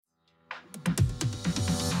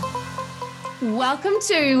Welcome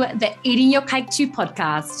to the Eating Your Cake Too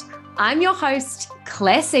podcast. I'm your host,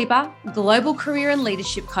 Claire Sieber, global career and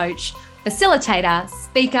leadership coach, facilitator,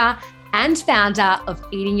 speaker, and founder of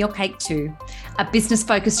Eating Your Cake Too, a business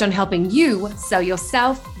focused on helping you sell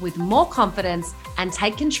yourself with more confidence and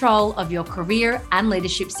take control of your career and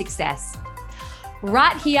leadership success.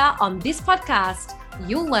 Right here on this podcast,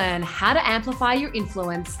 you'll learn how to amplify your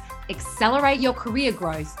influence, accelerate your career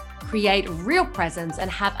growth, create real presence, and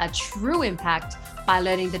have a true impact by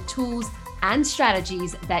learning the tools and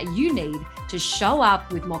strategies that you need to show up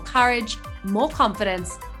with more courage, more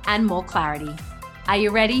confidence, and more clarity. Are you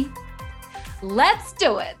ready? Let's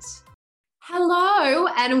do it. Hello,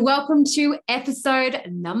 and welcome to episode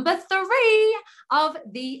number 3 of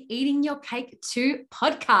the Eating Your Cake Too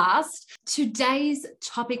podcast. Today's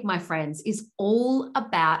topic, my friends, is all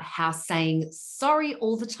about how saying sorry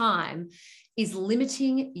all the time is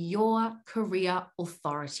limiting your career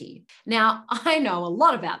authority. Now, I know a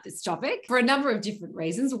lot about this topic for a number of different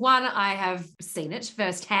reasons. One, I have seen it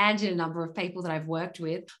firsthand in a number of people that I've worked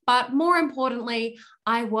with, but more importantly,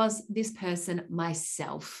 I was this person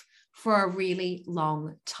myself for a really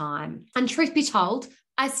long time. And truth be told,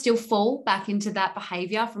 I still fall back into that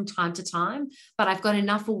behavior from time to time, but I've got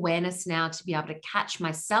enough awareness now to be able to catch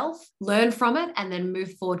myself, learn from it, and then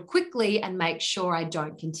move forward quickly and make sure I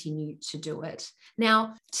don't continue to do it.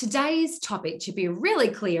 Now, today's topic, to be really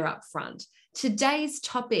clear up front, today's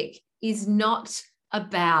topic is not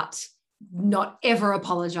about not ever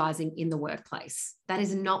apologizing in the workplace. That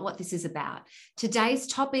is not what this is about. Today's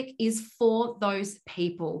topic is for those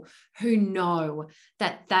people who know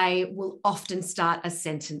that they will often start a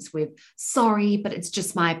sentence with, sorry, but it's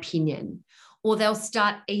just my opinion. Or they'll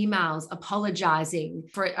start emails apologizing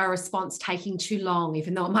for a response taking too long,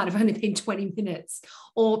 even though it might have only been 20 minutes.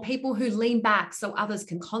 Or people who lean back so others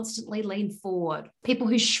can constantly lean forward. People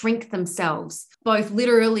who shrink themselves, both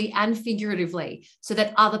literally and figuratively, so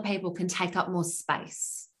that other people can take up more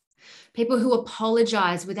space. People who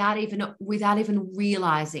apologize without even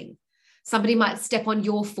realizing. Somebody might step on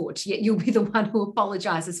your foot, yet you'll be the one who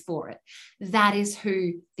apologizes for it. That is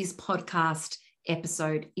who this podcast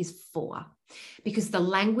episode is for. Because the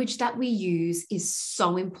language that we use is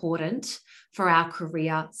so important for our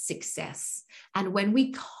career success. And when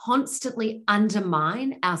we constantly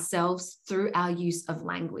undermine ourselves through our use of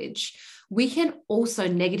language, we can also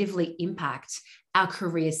negatively impact our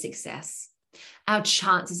career success, our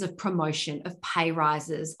chances of promotion, of pay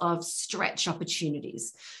rises, of stretch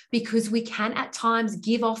opportunities, because we can at times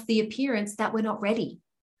give off the appearance that we're not ready,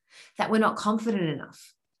 that we're not confident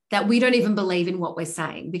enough, that we don't even believe in what we're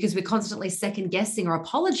saying because we're constantly second guessing or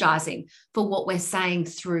apologizing for what we're saying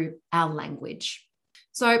through our language.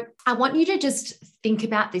 So I want you to just think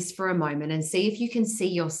about this for a moment and see if you can see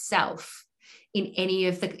yourself in any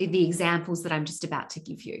of the examples that I'm just about to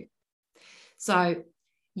give you. So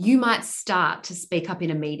you might start to speak up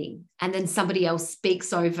in a meeting and then somebody else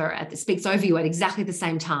speaks over you at exactly the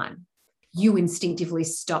same time. You instinctively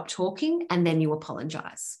stop talking and then you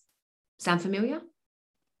apologize. Sound familiar?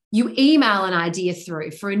 You email an idea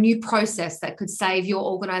through for a new process that could save your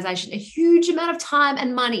organization a huge amount of time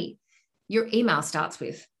and money. Your email starts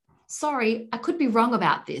with, sorry, I could be wrong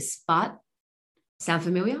about this, but sound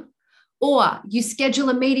familiar? Or you schedule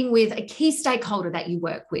a meeting with a key stakeholder that you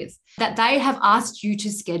work with that they have asked you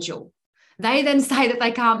to schedule. They then say that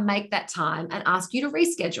they can't make that time and ask you to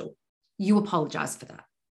reschedule. You apologize for that.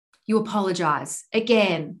 You apologize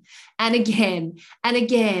again and again and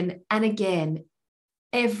again and again.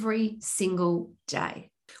 Every single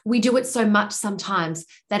day. We do it so much sometimes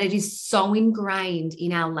that it is so ingrained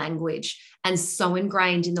in our language and so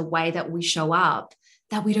ingrained in the way that we show up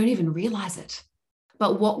that we don't even realize it.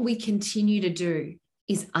 But what we continue to do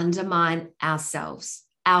is undermine ourselves,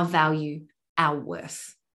 our value, our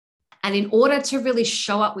worth. And in order to really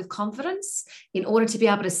show up with confidence, in order to be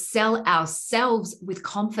able to sell ourselves with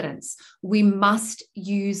confidence, we must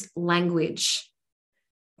use language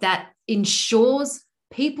that ensures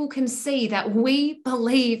people can see that we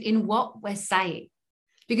believe in what we're saying.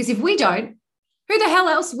 Because if we don't, who the hell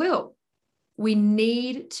else will? We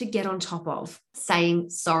need to get on top of saying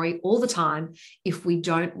sorry all the time if we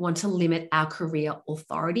don't want to limit our career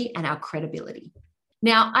authority and our credibility.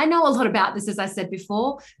 Now, I know a lot about this, as I said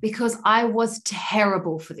before, because I was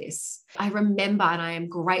terrible for this. I remember, and I am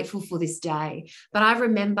grateful for this day, but I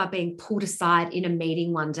remember being pulled aside in a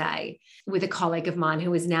meeting one day with a colleague of mine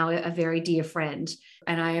who is now a very dear friend.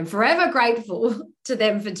 And I am forever grateful to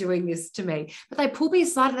them for doing this to me. But they pulled me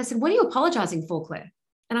aside and they said, what are you apologizing for, Claire?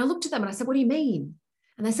 And I looked at them and I said, what do you mean?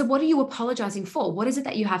 And they said, what are you apologizing for? What is it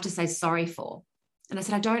that you have to say sorry for? And I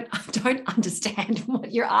said, I don't understand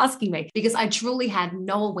what you're asking me, because I truly had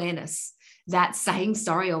no awareness that saying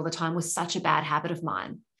sorry all the time was such a bad habit of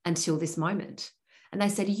mine until this moment. And they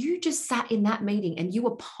said, you just sat in that meeting and you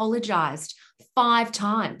apologized 5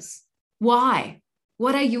 times. Why?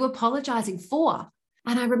 What are you apologizing for?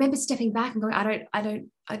 And I remember stepping back and going, I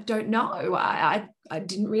don't know. I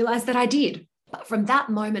didn't realize that I did. But from that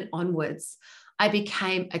moment onwards, I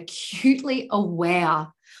became acutely aware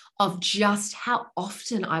of just how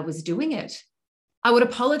often I was doing it. I would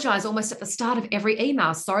apologize almost at the start of every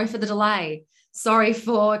email. Sorry for the delay. Sorry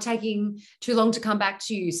for taking too long to come back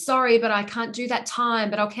to you. Sorry, but I can't do that time,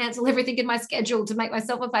 but I'll cancel everything in my schedule to make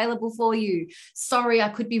myself available for you. Sorry, I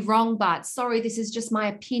could be wrong, but sorry, this is just my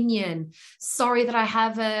opinion. Sorry that I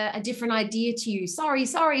have a different idea to you. Sorry.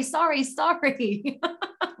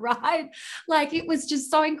 Right? Like, it was just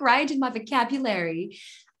so ingrained in my vocabulary,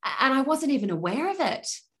 and I wasn't even aware of it.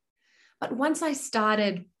 But once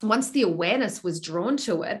the awareness was drawn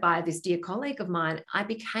to it by this dear colleague of mine, I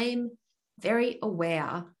became very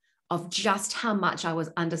aware of just how much I was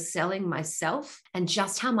underselling myself and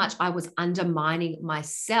just how much I was undermining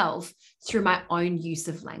myself through my own use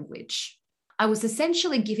of language. I was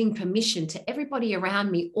essentially giving permission to everybody around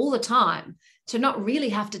me all the time to not really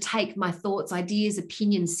have to take my thoughts, ideas,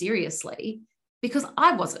 opinions seriously, because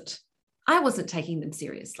I wasn't taking them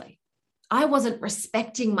seriously. I wasn't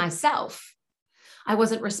respecting myself. I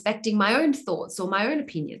wasn't respecting my own thoughts or my own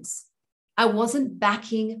opinions. I wasn't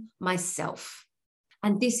backing myself.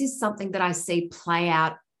 And this is something that I see play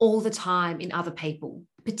out all the time in other people,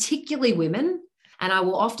 particularly women. And I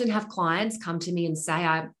will often have clients come to me and say,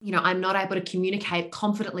 I'm not able to communicate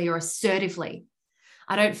confidently or assertively.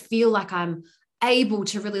 I don't feel like I'm able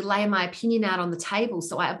to really lay my opinion out on the table,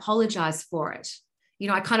 so I apologize for it.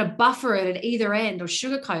 I kind of buffer it at either end or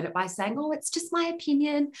sugarcoat it by saying, oh, it's just my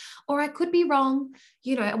opinion, or I could be wrong,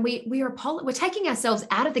 and we're taking ourselves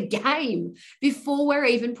out of the game before we're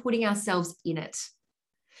even putting ourselves in it.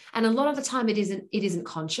 And a lot of the time it isn't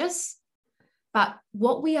conscious, but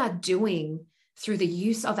what we are doing through the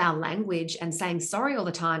use of our language and saying sorry all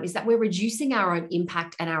the time is that we're reducing our own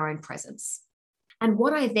impact and our own presence. And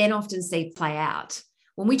what I then often see play out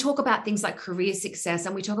when we talk about things like career success,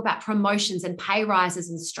 and we talk about promotions and pay rises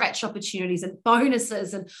and stretch opportunities and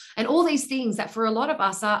bonuses and all these things that for a lot of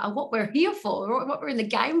us are what we're here for, or what we're in the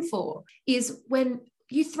game for, is when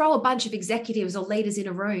you throw a bunch of executives or leaders in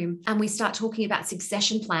a room and we start talking about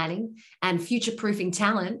succession planning and future-proofing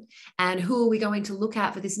talent and who are we going to look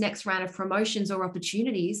at for this next round of promotions or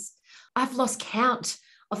opportunities. I've lost count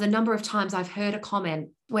of the number of times I've heard a comment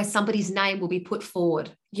where somebody's name will be put forward,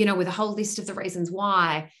 with a whole list of the reasons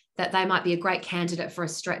why that they might be a great candidate for a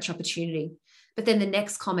stretch opportunity. But then the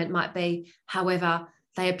next comment might be, however,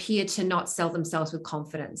 they appear to not sell themselves with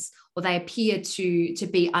confidence, or they appear to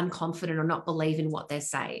be unconfident or not believe in what they're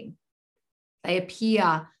saying. They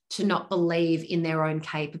appear to not believe in their own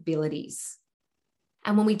capabilities.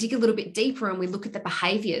 And when we dig a little bit deeper and we look at the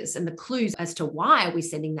behaviors and the clues as to why are we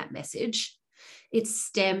sending that message, it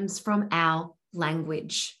stems from our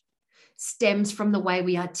language, stems from the way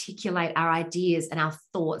we articulate our ideas and our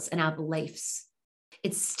thoughts and our beliefs.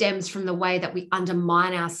 It stems from the way that we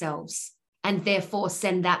undermine ourselves and therefore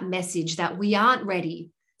send that message that we aren't ready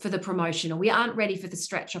for the promotion or we aren't ready for the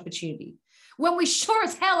stretch opportunity, when we sure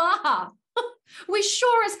as hell are. We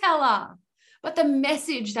sure as hell are. But the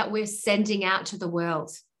message that we're sending out to the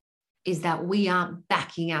world is that we aren't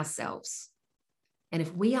backing ourselves. And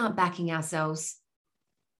if we aren't backing ourselves,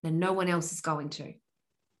 then no one else is going to.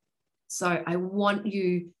 So I want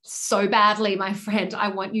you so badly, my friend, I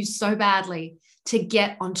want you so badly to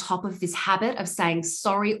get on top of this habit of saying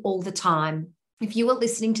sorry all the time. If you are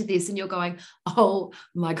listening to this and you're going, oh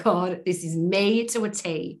my God, this is me to a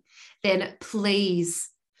T, then please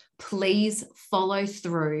follow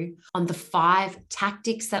through on the 5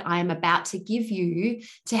 tactics that I am about to give you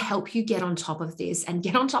to help you get on top of this and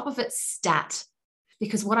get on top of it stat.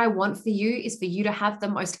 Because what I want for you is for you to have the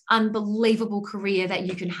most unbelievable career that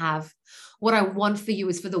you can have. What I want for you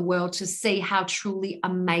is for the world to see how truly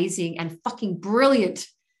amazing and fucking brilliant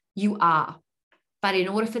you are. But in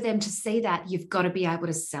order for them to see that, you've got to be able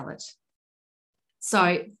to sell it.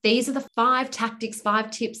 So these are the 5 tactics, 5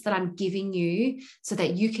 tips that I'm giving you so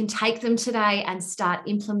that you can take them today and start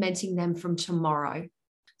implementing them from tomorrow.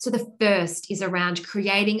 So the first is around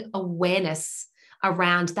creating awareness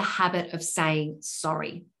around the habit of saying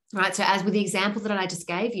sorry, right? So as with the example that I just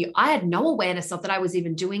gave you, I had no awareness of that I was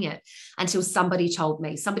even doing it until somebody told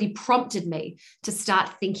me, somebody prompted me to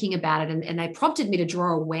start thinking about it. And they prompted me to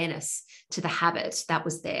draw awareness to the habit that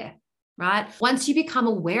was there, right? Once you become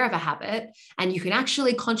aware of a habit and you can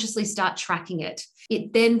actually consciously start tracking it,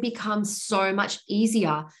 it then becomes so much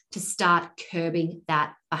easier to start curbing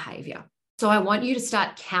that behavior. So I want you to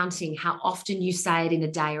start counting how often you say it in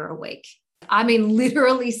a day or a week. I mean,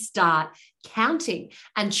 literally start counting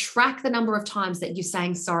and track the number of times that you're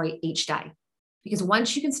saying sorry each day. Because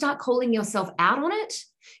once you can start calling yourself out on it,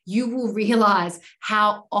 you will realize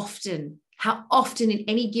how often in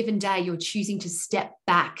any given day you're choosing to step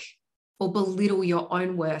back or belittle your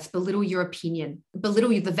own worth, belittle your opinion, belittle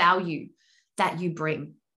the value that you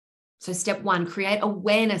bring. So step 1, create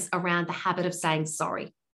awareness around the habit of saying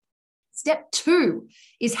sorry. Step 2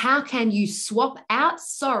 is how can you swap out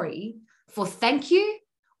sorry for thank you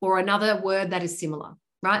or another word that is similar,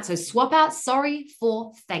 right? So swap out sorry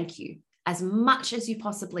for thank you as much as you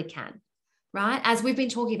possibly can, right? As we've been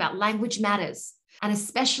talking about, language matters, and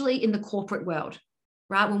especially in the corporate world,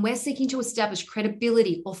 right? When we're seeking to establish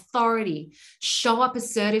credibility, authority, show up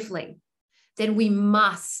assertively, then we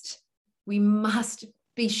must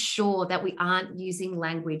be sure that we aren't using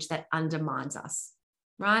language that undermines us,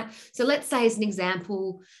 right? So let's say, as an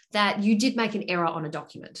example, that you did make an error on a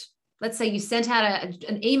document. Let's say you sent out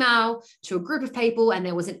an email to a group of people and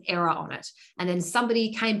there was an error on it. And then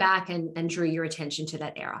somebody came back and drew your attention to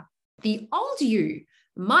that error. The old you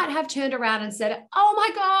might have turned around and said, "Oh my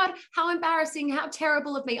God, how embarrassing, how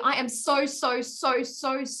terrible of me. I am so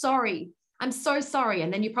sorry. I'm so sorry."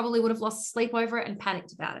 And then you probably would have lost sleep over it and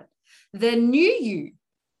panicked about it. The new you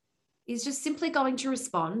is just simply going to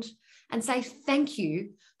respond and say, "Thank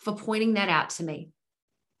you for pointing that out to me."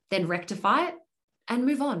 Then rectify it and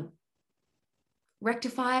move on.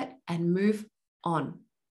 Rectify it and move on.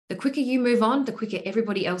 The quicker you move on, the quicker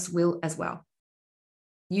everybody else will as well.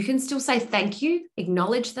 You can still say thank you,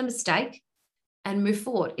 acknowledge the mistake, and move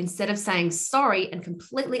forward instead of saying sorry and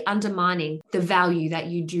completely undermining the value that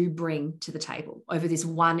you do bring to the table over this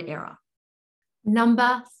one error.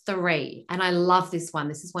 Number 3, and I love this one.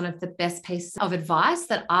 This is one of the best pieces of advice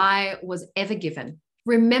that I was ever given.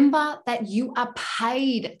 Remember that you are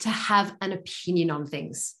paid to have an opinion on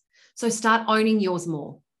things. So start owning yours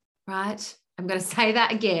more, right? I'm going to say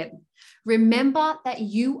that again. Remember that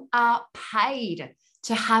you are paid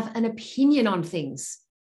to have an opinion on things.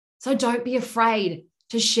 So don't be afraid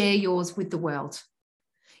to share yours with the world.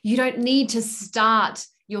 You don't need to start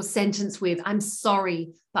your sentence with, "I'm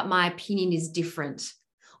sorry, but my opinion is different."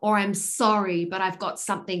 Or, "I'm sorry, but I've got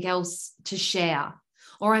something else to share."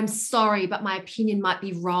 Or, "I'm sorry, but my opinion might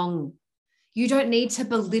be wrong." You don't need to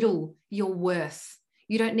belittle your worth.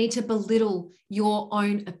 You don't need to belittle your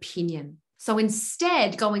own opinion. So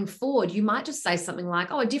instead, going forward, you might just say something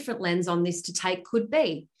like, "Oh, a different lens on this to take could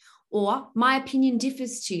be," or, "My opinion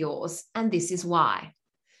differs to yours, and this is why."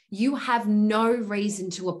 You have no reason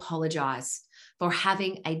to apologize for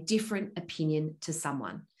having a different opinion to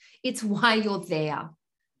someone. It's why you're there.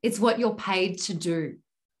 It's what you're paid to do.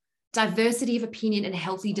 Diversity of opinion and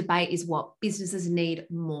healthy debate is what businesses need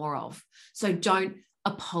more of. So don't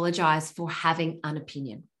apologize for having an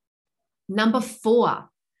opinion. Number 4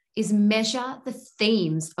 is measure the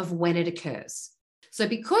themes of when it occurs. So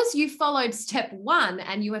because you followed step 1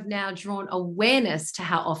 and you have now drawn awareness to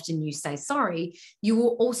how often you say sorry, you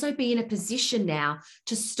will also be in a position now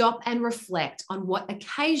to stop and reflect on what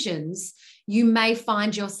occasions you may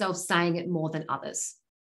find yourself saying it more than others.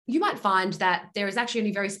 You might find that there is actually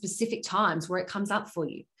only very specific times where it comes up for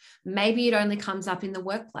you. Maybe it only comes up in the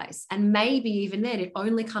workplace. And maybe even then it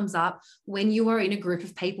only comes up when you are in a group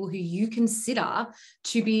of people who you consider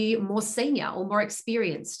to be more senior or more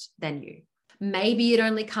experienced than you. Maybe it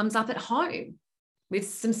only comes up at home with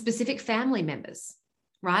some specific family members,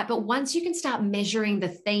 right? But once you can start measuring the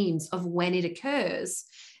themes of when it occurs,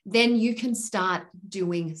 then you can start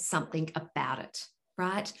doing something about it.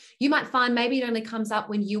 Right? You might find maybe it only comes up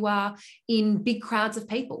when you are in big crowds of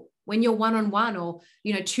people, when you're one-on-one or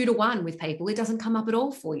 2-to-1 with people. It doesn't come up at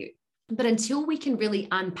all for you. But until we can really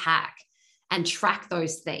unpack and track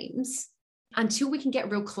those themes, until we can get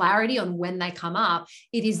real clarity on when they come up,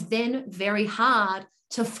 it is then very hard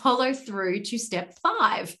to follow through to step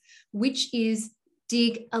 5, which is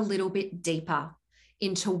dig a little bit deeper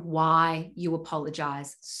into why you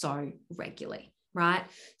apologize so regularly. Right?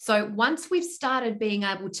 So once we've started being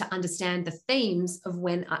able to understand the themes of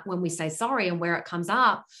when we say sorry and where it comes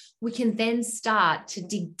up, we can then start to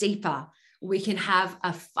dig deeper. We can have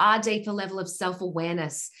a far deeper level of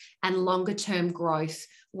self-awareness and longer-term growth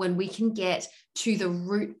when we can get to the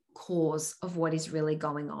root cause of what is really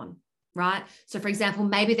going on. right? So for example,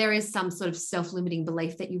 maybe there is some sort of self-limiting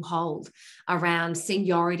belief that you hold around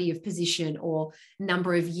seniority of position or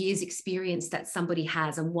number of years experience that somebody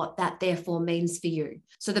has and what that therefore means for you.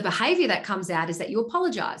 So the behavior that comes out is that you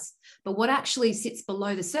apologize. But what actually sits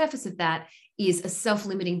below the surface of that is a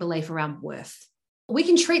self-limiting belief around worth. We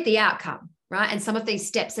can treat the outcome, right? And some of these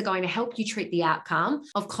steps are going to help you treat the outcome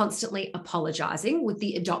of constantly apologizing with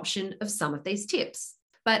the adoption of some of these tips.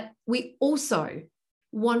 But we also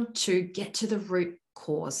want to get to the root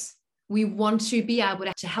cause. We want to be able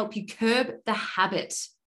to help you curb the habit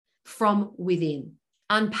from within,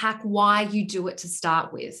 unpack why you do it to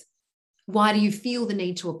start with. Why do you feel the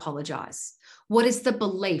need to apologize? What is the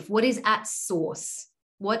belief? What is at source?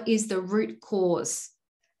 What is the root cause,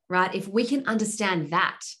 right? If we can understand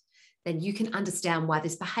that, then you can understand why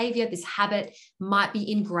this behavior, this habit might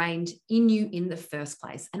be ingrained in you in the first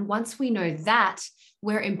place. And once we know that,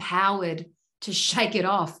 we're empowered to shake it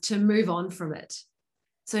off, to move on from it.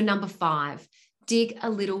 So number 5, dig a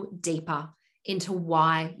little deeper into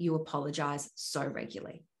why you apologize so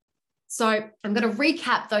regularly. So I'm going to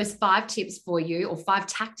recap those 5 tips for you, or 5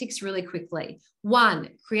 tactics really quickly. 1,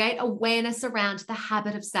 create awareness around the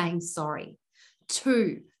habit of saying sorry.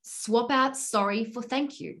 2, swap out sorry for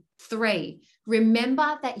thank you. 3,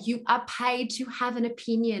 remember that you are paid to have an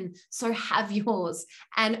opinion, so have yours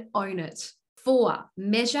and own it. 4,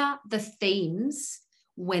 measure the themes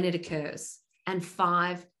when it occurs. And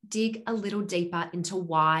 5, dig a little deeper into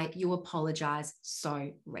why you apologize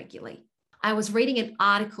so regularly. I was reading an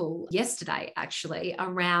article yesterday, actually,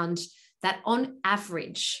 around that on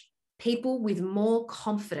average, people with more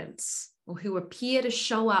confidence, or who appear to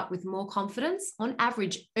show up with more confidence, on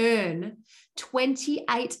average earn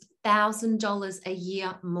 $28,000 a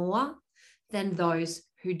year more than those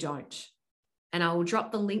who don't. And I will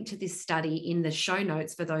drop the link to this study in the show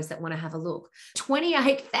notes for those that want to have a look.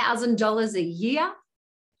 $28,000 a year.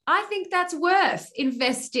 I think that's worth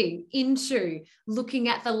investing into looking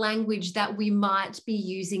at the language that we might be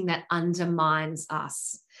using that undermines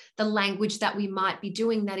us, the language that we might be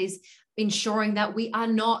doing that is ensuring that we are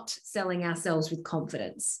not selling ourselves with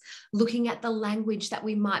confidence, looking at the language that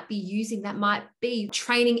we might be using that might be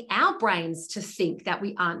training our brains to think that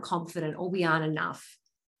we aren't confident or we aren't enough.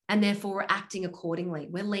 And therefore, we're acting accordingly.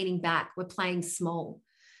 We're leaning back. We're playing small.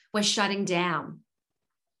 We're shutting down.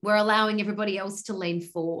 We're allowing everybody else to lean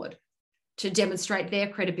forward to demonstrate their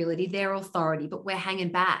credibility, their authority, but we're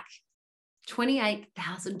hanging back.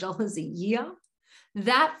 $28,000 a year?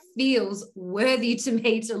 That feels worthy to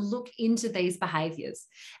me to look into these behaviors.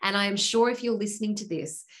 And I am sure if you're listening to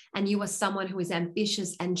this and you are someone who is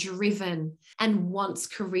ambitious and driven and wants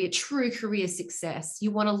true career success,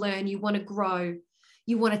 you want to learn, you want to grow,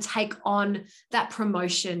 you want to take on that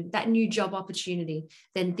promotion, that new job opportunity,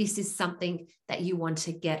 then this is something that you want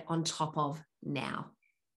to get on top of now.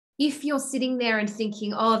 If you're sitting there and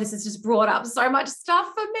thinking, oh, this has just brought up so much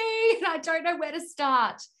stuff for me and I don't know where to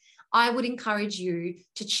start, I would encourage you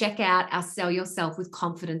to check out our Sell Yourself with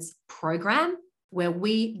Confidence program, where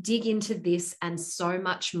we dig into this and so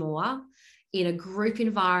much more in a group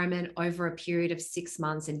environment over a period of 6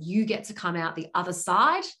 months. And you get to come out the other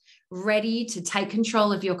side ready to take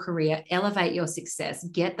control of your career, elevate your success,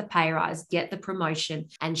 get the pay rise, get the promotion,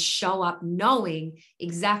 and show up knowing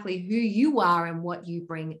exactly who you are and what you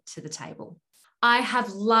bring to the table. I have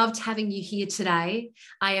loved having you here today.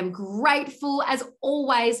 I am grateful, as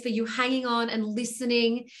always, for you hanging on and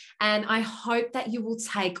listening. And I hope that you will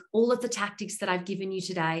take all of the tactics that I've given you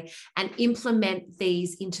today and implement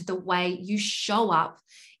these into the way you show up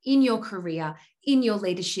in your career, in your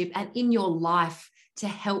leadership, and in your life to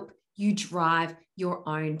help you drive your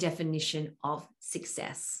own definition of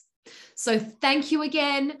success. So thank you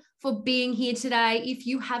again for being here today. If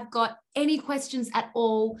you have got any questions at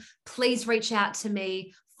all, please reach out to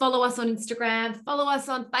me. Follow us on Instagram, follow us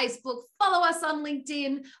on Facebook, follow us on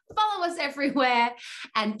LinkedIn, follow us everywhere,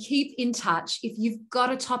 and keep in touch. If you've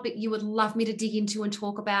got a topic you would love me to dig into and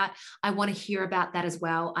talk about, I want to hear about that as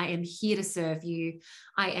well. I am here to serve you.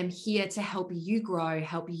 I am here to help you grow,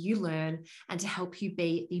 help you learn, and to help you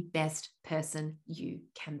be the best person you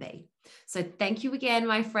can be. So thank you again,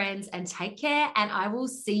 my friends, and take care, and I will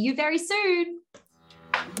see you very soon.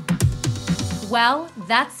 Well,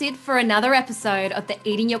 that's it for another episode of the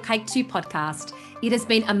Eating Your Cake Too podcast. It has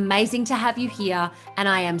been amazing to have you here, and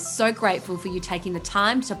I am so grateful for you taking the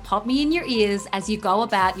time to pop me in your ears as you go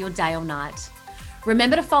about your day or night.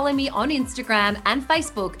 Remember to follow me on Instagram and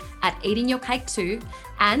Facebook at Eating Your Cake Too,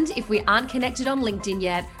 and if we aren't connected on LinkedIn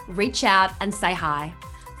yet, reach out and say hi.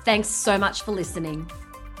 Thanks so much for listening.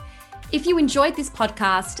 If you enjoyed this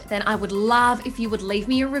podcast, then I would love if you would leave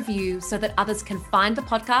me a review so that others can find the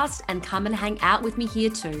podcast and come and hang out with me here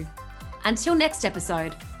too. Until next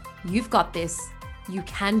episode, you've got this. You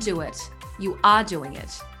can do it. You are doing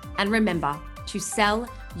it. And remember to sell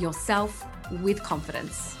yourself with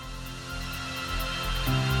confidence.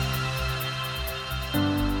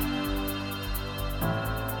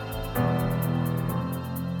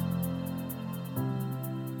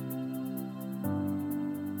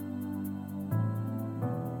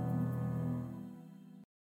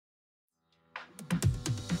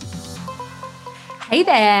 Hey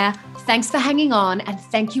there. Thanks for hanging on, and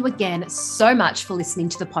thank you again so much for listening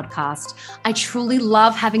to the podcast. I truly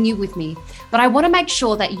love having you with me, but I want to make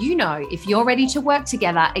sure that you know if you're ready to work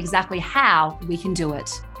together exactly how we can do it.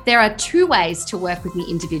 There are 2 ways to work with me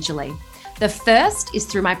individually. The first is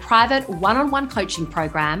through my private one-on-one coaching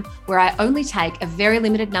program, where I only take a very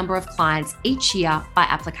limited number of clients each year by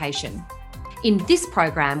application. In this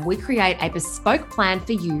program, we create a bespoke plan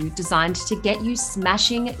for you designed to get you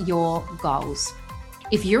smashing your goals.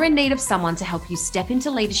 If you're in need of someone to help you step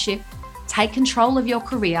into leadership, take control of your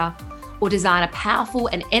career, or design a powerful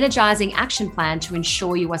and energizing action plan to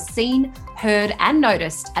ensure you are seen, heard, and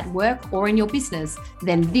noticed at work or in your business,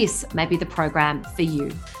 then this may be the program for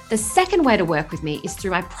you. The second way to work with me is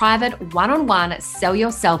through my private one-on-one Sell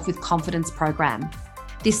Yourself with Confidence program.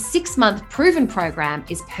 This 6-month proven program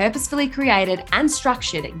is purposefully created and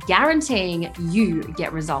structured, guaranteeing you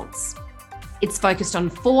get results. It's focused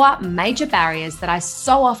on 4 major barriers that I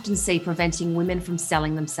so often see preventing women from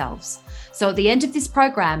selling themselves. So at the end of this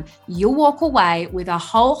program, you'll walk away with a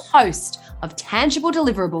whole host of tangible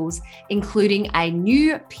deliverables, including a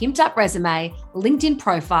new pimped up resume, LinkedIn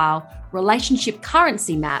profile, relationship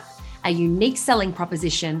currency map, a unique selling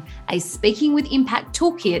proposition, a speaking with impact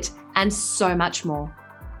toolkit, and so much more.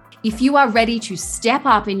 If you are ready to step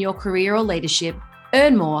up in your career or leadership,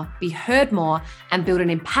 earn more, be heard more, and build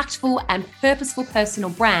an impactful and purposeful personal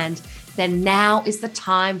brand, then now is the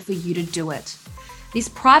time for you to do it. This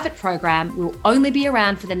private program will only be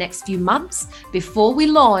around for the next few months before we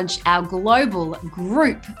launch our global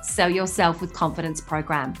group Sell Yourself with Confidence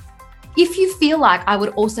program. If you feel like I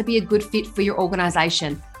would also be a good fit for your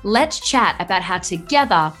organization, let's chat about how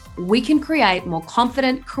together we can create more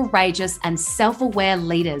confident, courageous, and self-aware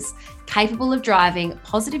leaders capable of driving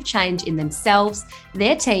positive change in themselves,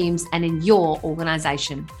 their teams, and in your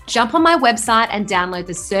organization. Jump on my website and download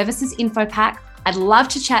the services info pack. I'd love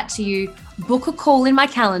to chat to you. Book a call in my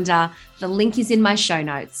calendar. The link is in my show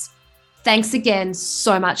notes. Thanks again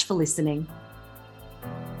so much for listening.